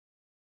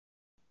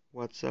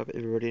What's up,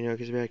 everybody?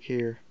 Nook is back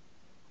here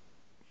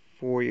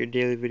for your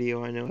daily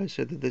video. I know I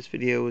said that this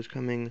video was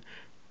coming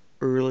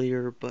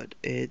earlier, but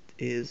it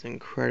is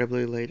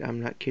incredibly late.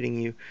 I'm not kidding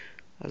you.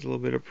 As a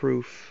little bit of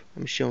proof,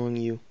 I'm showing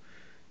you.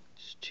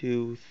 It's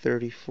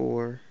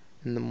 2:34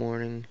 in the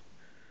morning.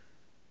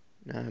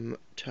 I'm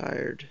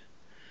tired.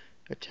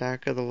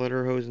 Attack of the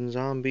Lederhosen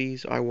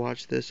zombies. I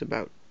watched this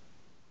about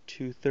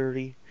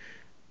 2:30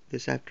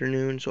 this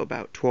afternoon, so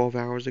about 12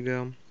 hours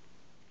ago.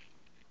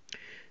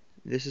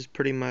 This is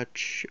pretty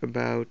much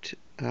about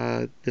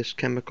this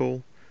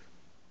chemical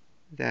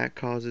that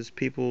causes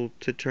people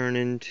to turn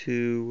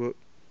into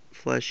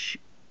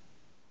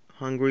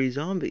flesh-hungry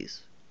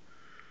zombies.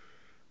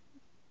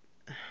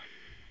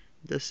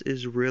 This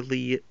is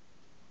really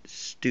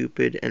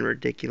stupid and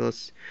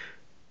ridiculous,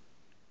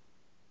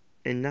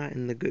 and not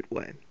in the good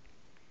way.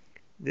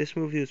 This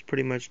movie was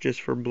pretty much just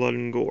for blood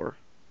and gore.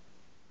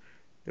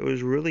 There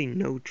was really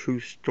no true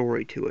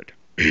story to it.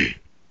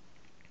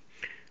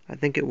 I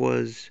think it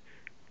was,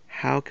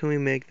 how can we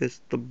make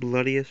this the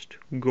bloodiest,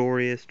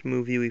 goriest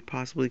movie we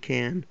possibly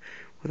can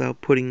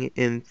without putting it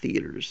in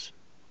theaters?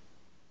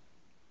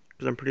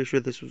 Because I'm pretty sure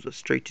this was a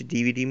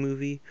straight-to-DVD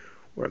movie,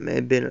 or it may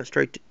have been a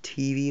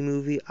straight-to-TV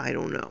movie. I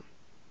don't know.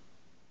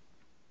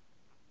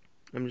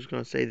 I'm just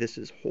going to say this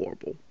is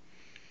horrible.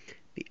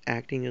 The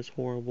acting is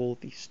horrible.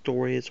 The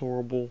story is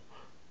horrible.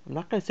 I'm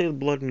not going to say the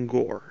blood and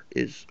gore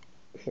is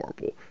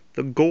horrible.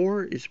 The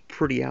gore is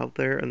pretty out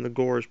there, and the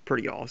gore is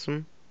pretty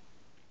awesome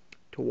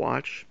to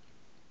watch.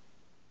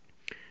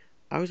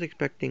 I was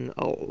expecting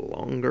a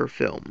longer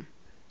film.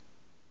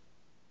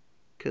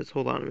 Because,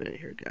 hold on a minute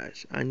here,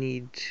 guys. I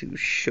need to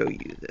show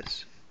you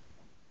this.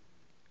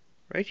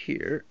 Right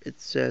here,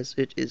 it says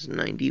it is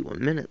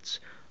 91 minutes.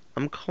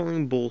 I'm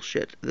calling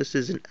bullshit. This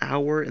is an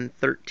hour and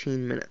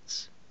 13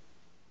 minutes.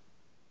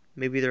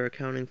 Maybe they're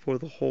accounting for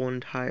the whole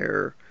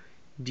entire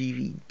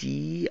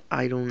DVD.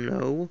 I don't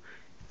know.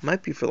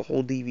 Might be for the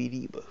whole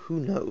DVD, but who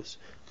knows?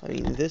 I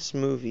mean, this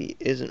movie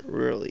isn't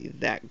really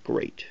that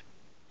great.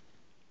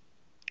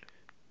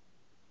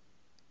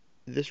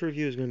 This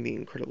review is going to be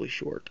incredibly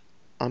short.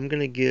 I'm going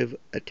to give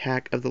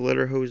Attack of the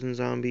Lederhosen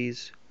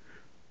Zombies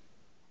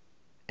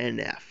an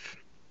F.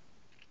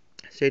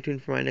 Stay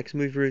tuned for my next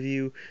movie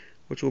review,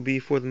 which will be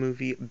for the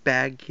movie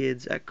Bad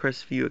Kids at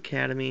Crestview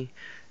Academy.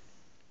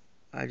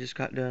 I just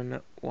got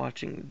done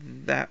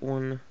watching that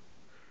one,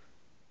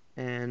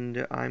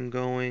 and I'm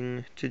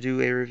going to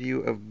do a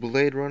review of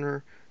Blade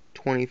Runner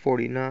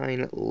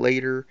 2049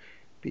 later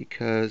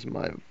because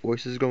my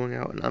voice is going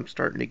out and I'm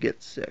starting to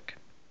get sick.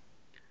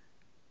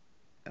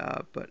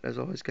 But as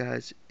always,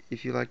 guys,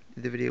 if you liked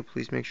the video,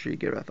 please make sure you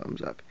give it a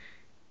thumbs up.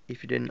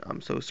 If you didn't,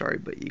 I'm so sorry,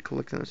 but you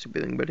clicked on the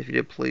stupid thing. But if you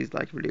did, please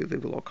like the video,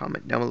 leave a little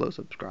comment down below,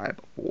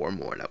 subscribe for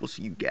more, and I will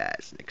see you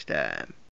guys next time.